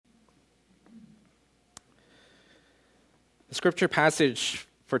The scripture passage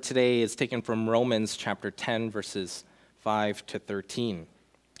for today is taken from Romans chapter 10, verses 5 to 13.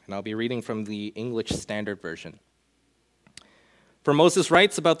 And I'll be reading from the English Standard Version. For Moses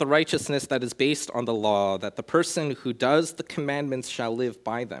writes about the righteousness that is based on the law, that the person who does the commandments shall live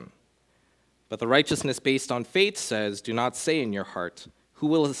by them. But the righteousness based on faith says, do not say in your heart, who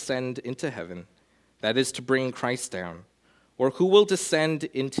will ascend into heaven, that is to bring Christ down, or who will descend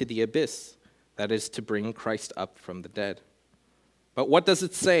into the abyss, that is to bring Christ up from the dead. But what does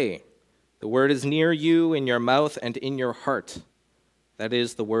it say? The word is near you, in your mouth and in your heart. That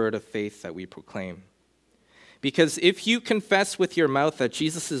is the word of faith that we proclaim. Because if you confess with your mouth that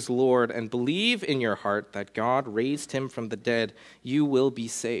Jesus is Lord and believe in your heart that God raised him from the dead, you will be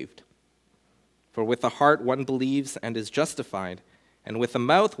saved. For with the heart one believes and is justified, and with the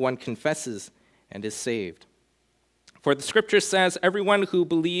mouth one confesses and is saved. For the scripture says, everyone who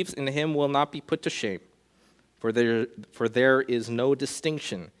believes in him will not be put to shame. For there is no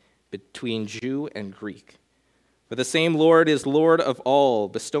distinction between Jew and Greek. For the same Lord is Lord of all,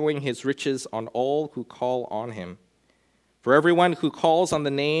 bestowing his riches on all who call on him. For everyone who calls on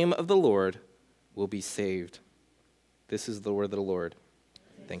the name of the Lord will be saved. This is the word of the Lord.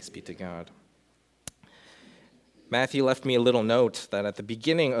 Thanks be to God. Matthew left me a little note that at the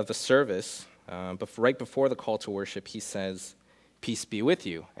beginning of the service, right before the call to worship, he says, "Peace be with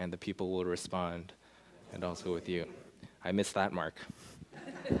you," and the people will respond, "And also with you." I missed that mark.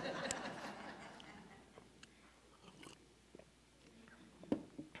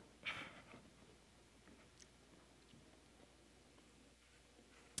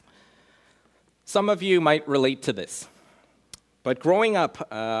 Some of you might relate to this, but growing up,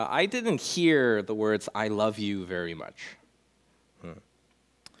 I didn't hear the words, "I love you" very much.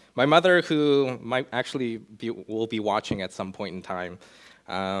 My mother, who might actually will be watching at some point in time,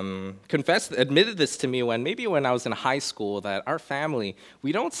 admitted this to me when I was in high school, that our family,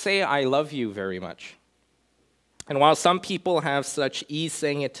 we don't say "I love you" very much. And while some people have such ease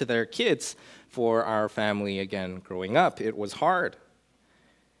saying it to their kids, for our family, again, growing up, it was hard.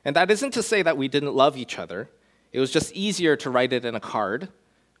 And that isn't to say that we didn't love each other. It was just easier to write it in a card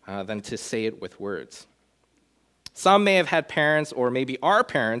than to say it with words. Some may have had parents, or maybe our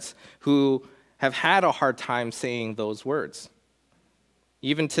parents, who have had a hard time saying those words.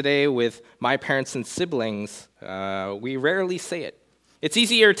 Even today, with my parents and siblings, we rarely say it. It's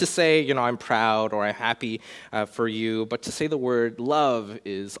easier to say, I'm proud or I'm happy for you, but to say the word love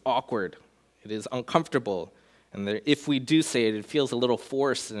is awkward. It is uncomfortable. And if we do say it, it feels a little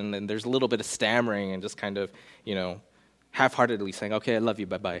forced, and then there's a little bit of stammering and just kind of, half-heartedly saying, "Okay, I love you,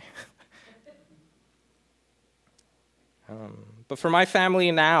 bye-bye." But for my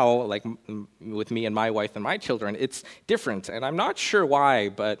family now, like with me and my wife and my children, it's different. And I'm not sure why,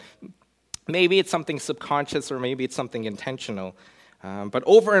 but maybe it's something subconscious or maybe it's something intentional. But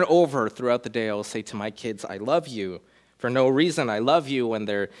over and over throughout the day, I'll say to my kids, "I love you." For no reason, I love you when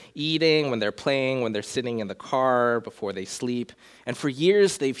they're eating, when they're playing, when they're sitting in the car, before they sleep. And for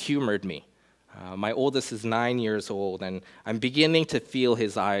years, they've humored me. My oldest is 9 years old, and I'm beginning to feel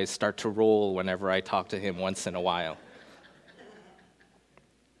his eyes start to roll whenever I talk to him once in a while.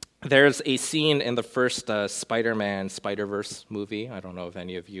 There's a scene in the first Spider-Man Spider-Verse movie, I don't know if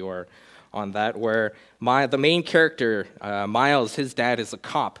any of you are on that, where the main character, Miles, his dad is a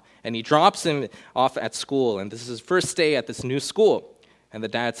cop, and he drops him off at school, and this is his first day at this new school. And the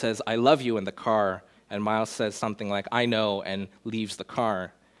dad says, "I love you" in the car, and Miles says something like, "I know," and leaves the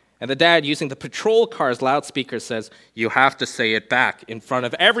car. And the dad, using the patrol car's loudspeaker, says, "You have to say it back in front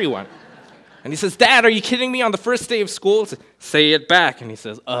of everyone." And he says, "Dad, are you kidding me on the first day of school?" Says, "Say it back." And he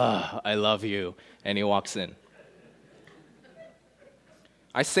says, "I love you," and he walks in.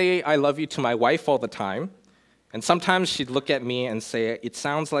 I say "I love you" to my wife all the time, and sometimes she'd look at me and say, "It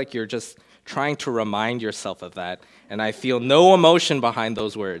sounds like you're just trying to remind yourself of that," and I feel no emotion behind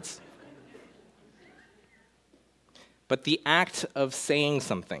those words. But the act of saying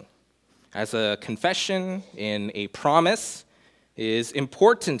something, as a confession, in a promise, is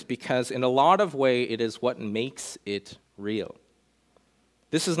important because in a lot of ways it is what makes it real.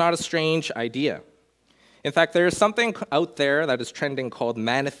 This is not a strange idea. In fact, there is something out there that is trending called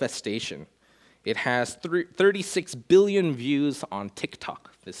manifestation. It has 36 billion views on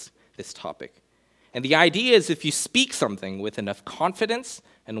TikTok, this topic. And the idea is if you speak something with enough confidence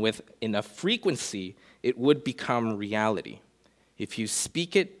and with enough frequency, it would become reality. If you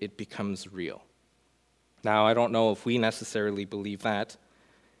speak it, it becomes real. Now, I don't know if we necessarily believe that,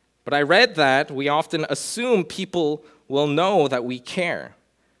 but I read that we often assume people will know that we care,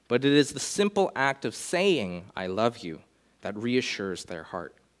 but it is the simple act of saying "I love you" that reassures their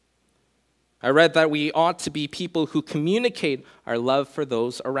heart. I read that we ought to be people who communicate our love for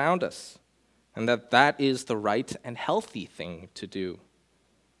those around us, and that is the right and healthy thing to do.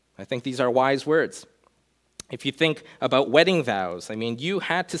 I think these are wise words. If you think about wedding vows, you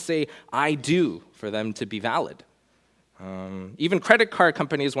had to say, "I do," for them to be valid. Even credit card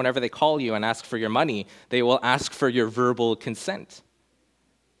companies, whenever they call you and ask for your money, they will ask for your verbal consent.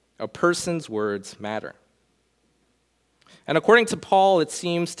 A person's words matter. And according to Paul, it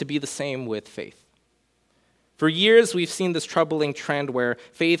seems to be the same with faith. For years, we've seen this troubling trend where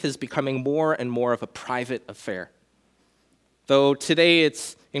faith is becoming more and more of a private affair. Though today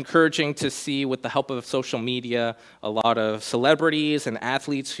it's encouraging to see, with the help of social media, a lot of celebrities and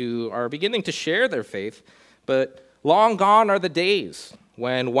athletes who are beginning to share their faith, but long gone are the days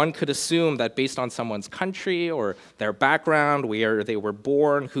when one could assume that based on someone's country or their background, where they were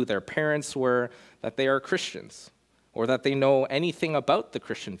born, who their parents were, that they are Christians, or that they know anything about the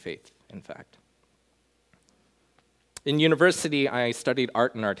Christian faith, in fact. In university, I studied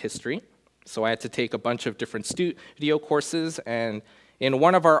art and art history, so I had to take a bunch of different studio courses, and in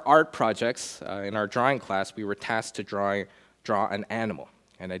one of our art projects, in our drawing class, we were tasked to draw an animal.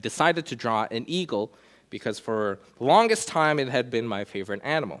 And I decided to draw an eagle because for the longest time it had been my favorite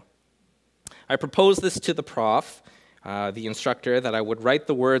animal. I proposed this to the prof, the instructor, that I would write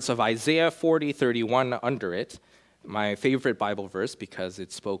the words of Isaiah 40:31 under it, my favorite Bible verse because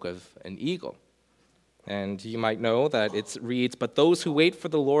it spoke of an eagle. And you might know that it reads, "But those who wait for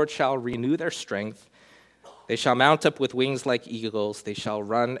the Lord shall renew their strength. They shall mount up with wings like eagles. They shall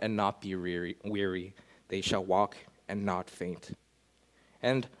run and not be weary. They shall walk and not faint."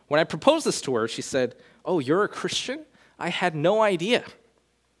 And when I proposed this to her, she said, "Oh, you're a Christian? I had no idea."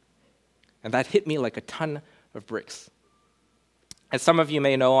 And that hit me like a ton of bricks. As some of you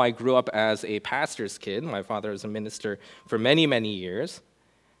may know, I grew up as a pastor's kid. My father was a minister for many, many years.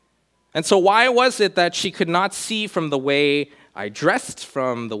 And so why was it that she could not see from the way I dressed,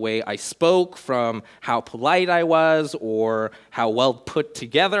 from the way I spoke, from how polite I was, or how well put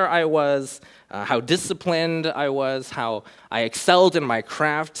together I was, how disciplined I was, how I excelled in my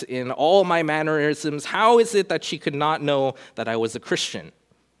craft, in all my mannerisms? How is it that she could not know that I was a Christian?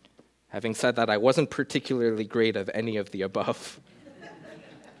 Having said that, I wasn't particularly great at any of the above.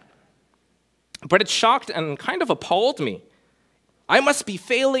 But it shocked and kind of appalled me. I must be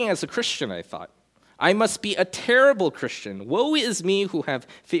failing as a Christian, I thought. I must be a terrible Christian. Woe is me who have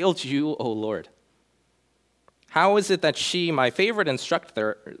failed you, O Lord. How is it that she, my favorite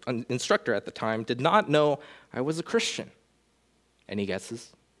instructor at the time, did not know I was a Christian? Any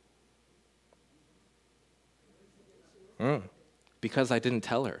guesses? Because I didn't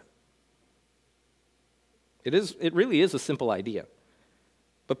tell her. It really is a simple idea.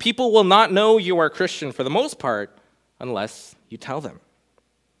 But people will not know you are Christian for the most part unless you tell them.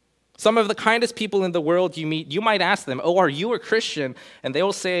 Some of the kindest people in the world you meet, you might ask them, "Oh, are you a Christian?" And they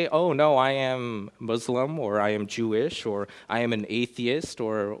will say, "Oh, no, I am Muslim, or I am Jewish, or I am an atheist,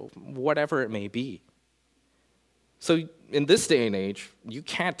 or whatever it may be." So in this day and age, you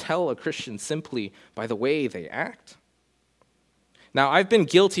can't tell a Christian simply by the way they act. Now, I've been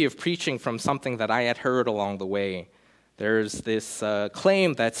guilty of preaching from something that I had heard along the way. There's this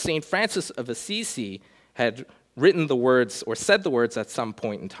claim that St. Francis of Assisi had written the words, or said the words at some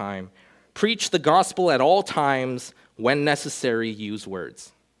point in time, "Preach the gospel at all times, when necessary, use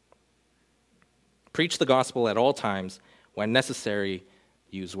words." Preach the gospel at all times, when necessary,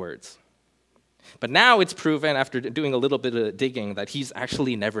 use words. But now it's proven, after doing a little bit of digging, that he's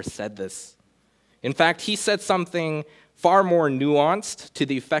actually never said this. In fact, he said something far more nuanced, to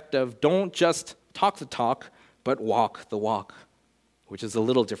the effect of, "Don't just talk the talk, but walk the walk," which is a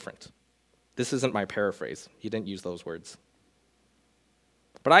little different. This isn't my paraphrase. He didn't use those words.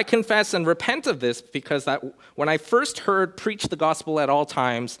 But I confess and repent of this because that when I first heard "preach the gospel at all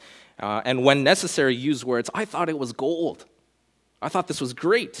times," and when necessary, use words, I thought it was gold. I thought this was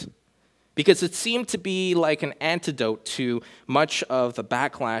great because it seemed to be like an antidote to much of the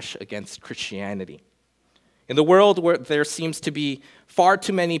backlash against Christianity. In the world where there seems to be far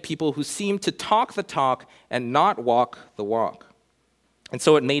too many people who seem to talk the talk and not walk the walk. And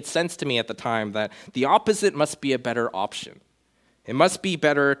so it made sense to me at the time that the opposite must be a better option. It must be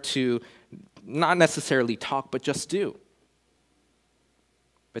better to not necessarily talk, but just do.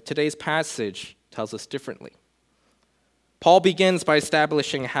 But today's passage tells us differently. Paul begins by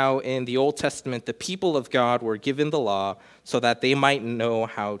establishing how in the Old Testament the people of God were given the law so that they might know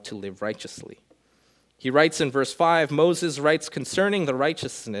how to live righteously. He writes in verse 5, Moses writes concerning the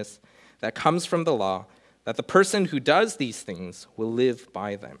righteousness that comes from the law, that the person who does these things will live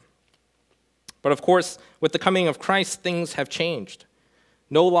by them. But of course, with the coming of Christ, things have changed.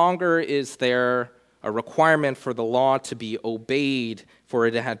 No longer is there a requirement for the law to be obeyed, for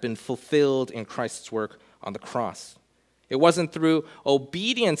it had been fulfilled in Christ's work on the cross. It wasn't through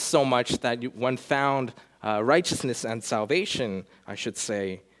obedience so much that one found righteousness and salvation, I should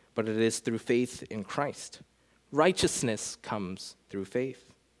say, but it is through faith in Christ. Righteousness comes through faith.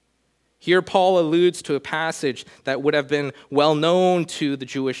 Here, Paul alludes to a passage that would have been well known to the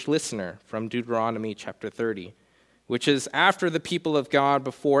Jewish listener from Deuteronomy chapter 30, which is after the people of God,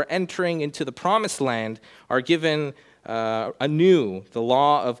 before entering into the promised land, are given anew the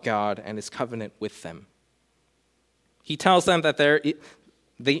law of God and his covenant with them. He tells them that there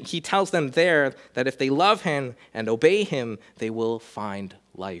that if they love him and obey him, they will find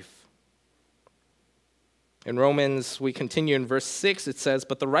life. In Romans, we continue in verse 6, it says,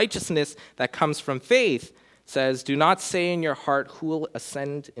 "But the righteousness that comes from faith says, 'Do not say in your heart, who will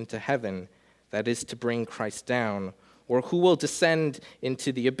ascend into heaven,' that is to bring Christ down, or who will descend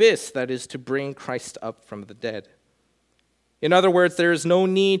into the abyss, that is to bring Christ up from the dead." In other words, there is no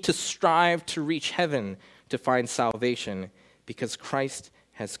need to strive to reach heaven to find salvation, because Christ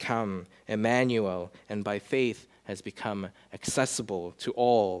has come, Emmanuel, and by faith has become accessible to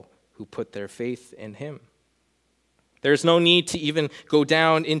all who put their faith in him. There's no need to even go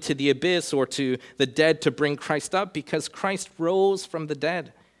down into the abyss or to the dead to bring Christ up, because Christ rose from the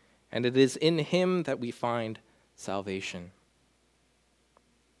dead, and it is in him that we find salvation.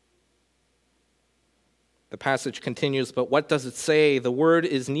 The passage continues, "But what does it say? The word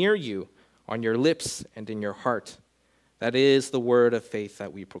is near you, on your lips and in your heart. That is the word of faith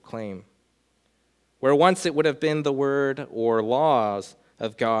that we proclaim." Where once it would have been the word or laws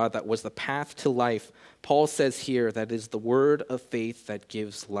of God that was the path to life, Paul says here that is the word of faith that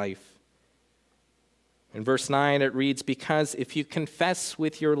gives life. In verse 9 it reads, "Because if you confess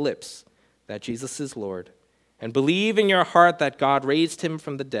with your lips that Jesus is Lord, and believe in your heart that God raised him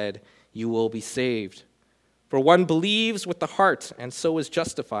from the dead, you will be saved. For one believes with the heart and so is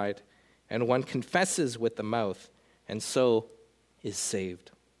justified, and one confesses with the mouth and so is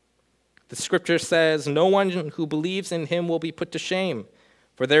saved." The scripture says, "No one who believes in him will be put to shame,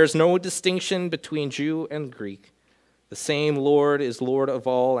 for there is no distinction between Jew and Greek. The same Lord is Lord of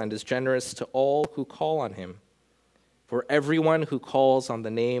all and is generous to all who call on him. For everyone who calls on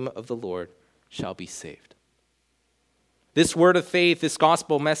the name of the Lord shall be saved." This word of faith, this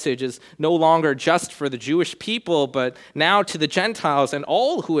gospel message, is no longer just for the Jewish people, but now to the Gentiles and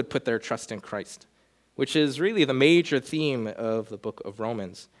all who would put their trust in Christ, which is really the major theme of the book of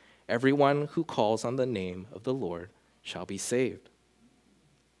Romans. Everyone who calls on the name of the Lord shall be saved.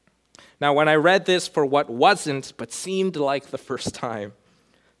 Now, when I read this for what wasn't, but seemed like the first time,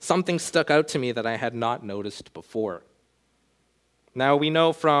 something stuck out to me that I had not noticed before. Now, we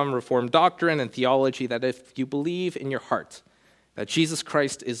know from Reformed doctrine and theology that if you believe in your heart that Jesus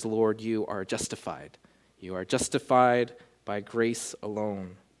Christ is Lord, you are justified. You are justified by grace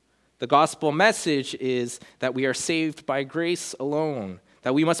alone. The gospel message is that we are saved by grace alone,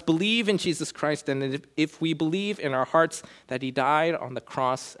 that we must believe in Jesus Christ, and if we believe in our hearts that he died on the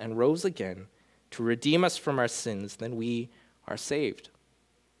cross and rose again to redeem us from our sins, then we are saved.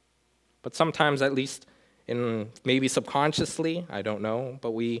 But sometimes, at least maybe subconsciously, I don't know,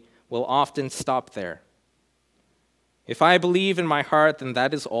 but we will often stop there. If I believe in my heart, then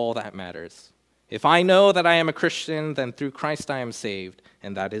that is all that matters. If I know that I am a Christian, then through Christ I am saved,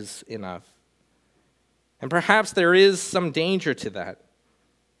 and that is enough. And perhaps there is some danger to that,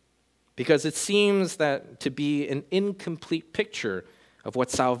 because it seems that to be an incomplete picture of what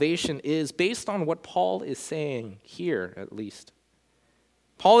salvation is based on what Paul is saying here, at least.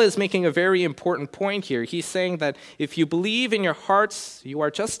 Paul is making a very important point here. He's saying that if you believe in your hearts, you are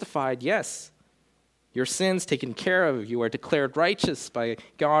justified, yes. Your sins taken care of, you are declared righteous by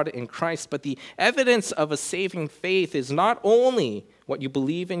God in Christ. But the evidence of a saving faith is not only what you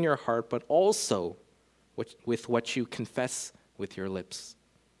believe in your heart, but also with what you confess with your lips.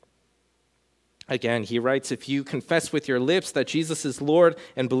 Again, he writes, "If you confess with your lips that Jesus is Lord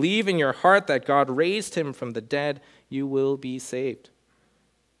and believe in your heart that God raised him from the dead, you will be saved.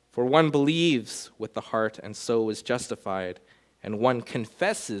 For one believes with the heart and so is justified, and one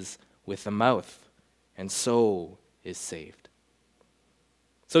confesses with the mouth and so is saved."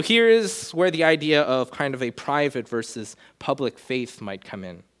 So here is where the idea of kind of a private versus public faith might come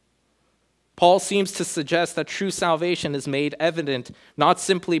in. Paul seems to suggest that true salvation is made evident not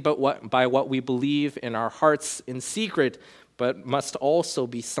simply by what we believe in our hearts in secret, but must also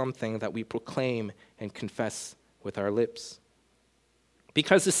be something that we proclaim and confess with our lips.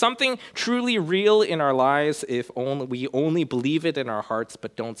 Because is something truly real in our lives if we only believe it in our hearts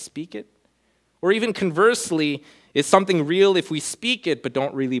but don't speak it? Or even conversely, is something real if we speak it but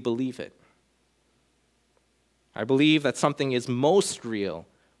don't really believe it? I believe that something is most real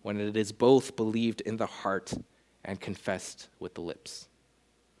when it is both believed in the heart and confessed with the lips.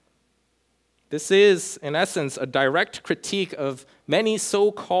 This is, in essence, a direct critique of many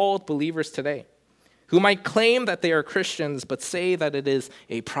so-called believers today, who might claim that they are Christians but say that it is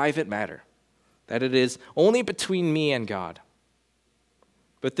a private matter, that it is only between me and God.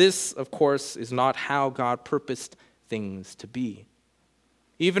 But this, of course, is not how God purposed things to be.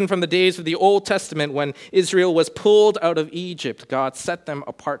 Even from the days of the Old Testament, when Israel was pulled out of Egypt, God set them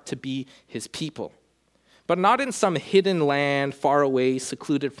apart to be his people. But not in some hidden land far away,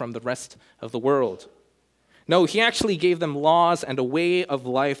 secluded from the rest of the world. No, he actually gave them laws and a way of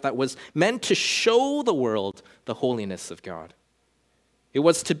life that was meant to show the world the holiness of God. It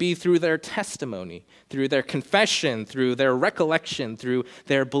was to be through their testimony, through their confession, through their recollection, through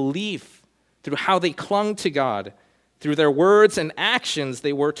their belief, through how they clung to God, through their words and actions,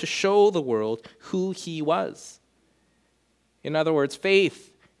 they were to show the world who he was. In other words,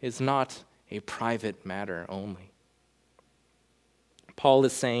 faith is not a private matter only. Paul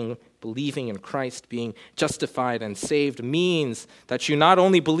is saying believing in Christ, being justified and saved, means that you not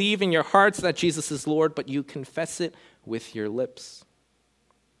only believe in your hearts that Jesus is Lord, but you confess it with your lips.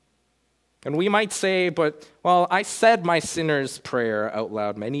 And we might say, but, well, I said my sinner's prayer out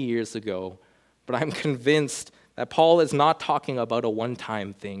loud many years ago, but I'm convinced that Paul is not talking about a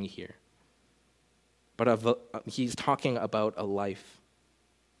one-time thing here, but he's talking about a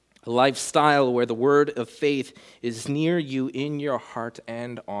lifestyle where the word of faith is near you in your heart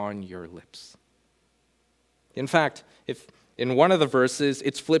and on your lips. In fact, if in one of the verses,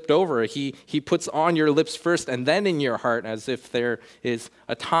 it's flipped over. He puts on your lips first and then in your heart, as if there is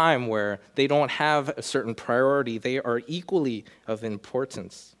a time where they don't have a certain priority. They are equally of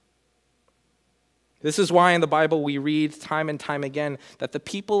importance. This is why in the Bible we read time and time again that the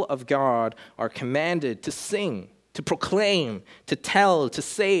people of God are commanded to sing, to proclaim, to tell, to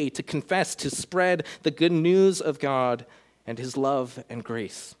say, to confess, to spread the good news of God and his love and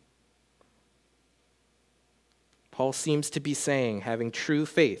grace. Paul seems to be saying having true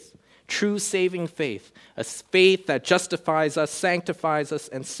faith, true saving faith, a faith that justifies us, sanctifies us,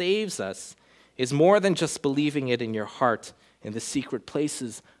 and saves us, is more than just believing it in your heart in the secret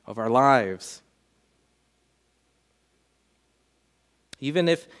places of our lives. Even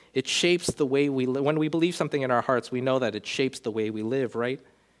if it shapes the way we live, when we believe something in our hearts, we know that it shapes the way we live, right?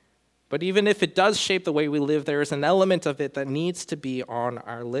 But even if it does shape the way we live, there is an element of it that needs to be on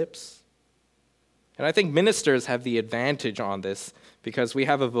our lips. And I think ministers have the advantage on this because we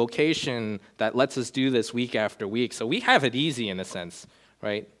have a vocation that lets us do this week after week. So we have it easy in a sense,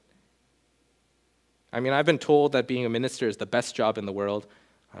 right? I mean, I've been told that being a minister is the best job in the world.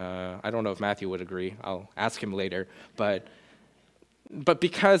 I don't know if Matthew would agree. I'll ask him later. But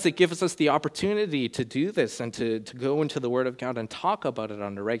because it gives us the opportunity to do this and to go into the Word of God and talk about it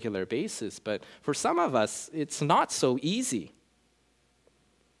on a regular basis. But for some of us, it's not so easy.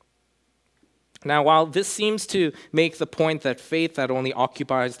 Now, while this seems to make the point that faith that only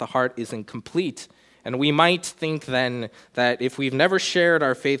occupies the heart is incomplete, and we might think then that if we've never shared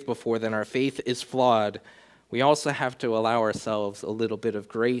our faith before, then our faith is flawed, we also have to allow ourselves a little bit of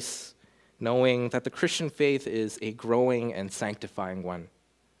grace, knowing that the Christian faith is a growing and sanctifying one,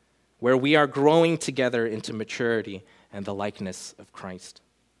 where we are growing together into maturity and the likeness of Christ.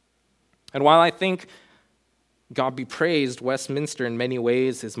 And while I think, God be praised, Westminster in many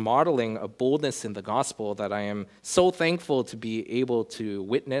ways is modeling a boldness in the gospel that I am so thankful to be able to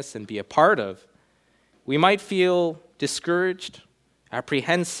witness and be a part of, we might feel discouraged,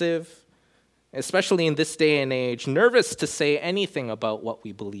 apprehensive, especially in this day and age, nervous to say anything about what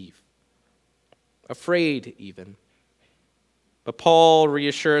we believe, afraid even. But Paul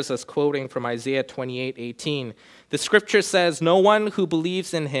reassures us, quoting from Isaiah 28:18, the scripture says, "No one who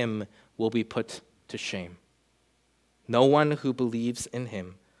believes in him will be put to shame." No one who believes in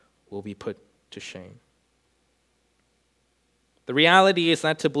him will be put to shame. The reality is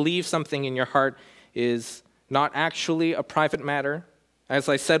that to believe something in your heart is not actually a private matter. As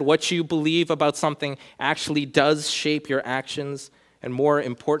I said, what you believe about something actually does shape your actions and, more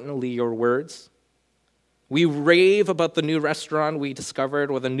importantly, your words. We rave about the new restaurant we discovered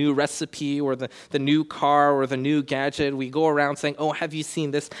or the new recipe or the new car or the new gadget. We go around saying, oh, have you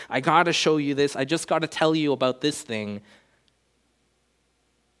seen this? I got to show you this. I just got to tell you about this thing.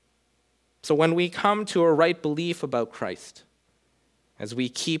 So when we come to a right belief about Christ, as we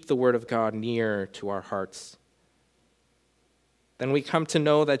keep the Word of God near to our hearts, then we come to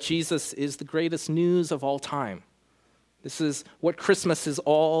know that Jesus is the greatest news of all time. This is what Christmas is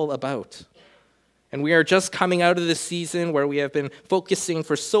all about. And we are just coming out of the season where we have been focusing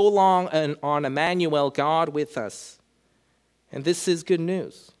for so long on Emmanuel, God with us. And this is good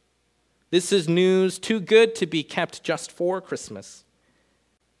news. This is news too good to be kept just for Christmas.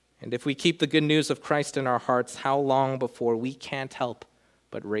 And if we keep the good news of Christ in our hearts, how long before we can't help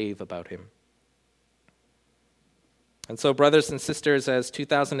but rave about him? And so, brothers and sisters, as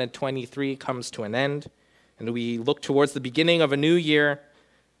 2023 comes to an end, and we look towards the beginning of a new year,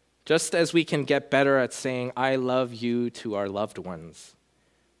 just as we can get better at saying, I love you to our loved ones,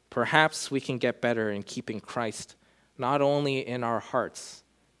 perhaps we can get better in keeping Christ not only in our hearts,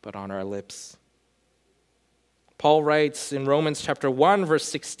 but on our lips. Paul writes in Romans chapter 1, verse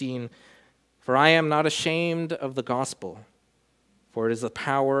 16, "For I am not ashamed of the gospel, for it is the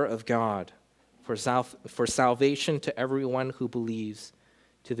power of God for salvation to everyone who believes,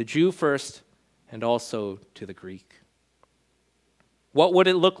 to the Jew first, and also to the Greek." What would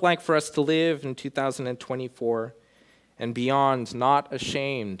it look like for us to live in 2024 and beyond, not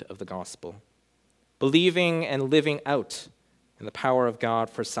ashamed of the gospel, believing and living out in the power of God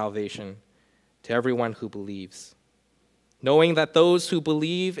for salvation to everyone who believes, knowing that those who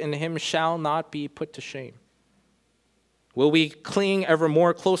believe in him shall not be put to shame? Will we cling ever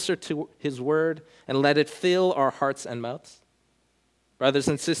more closer to his word and let it fill our hearts and mouths? Brothers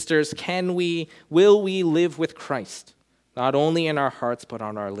and sisters, will we live with Christ, not only in our hearts, but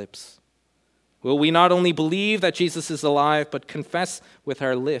on our lips? Will we not only believe that Jesus is alive, but confess with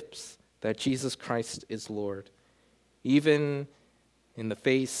our lips that Jesus Christ is Lord, even in the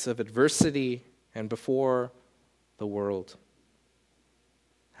face of adversity and before the world?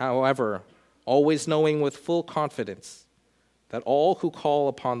 However, always knowing with full confidence that all who call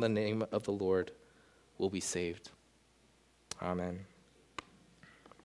upon the name of the Lord will be saved. Amen.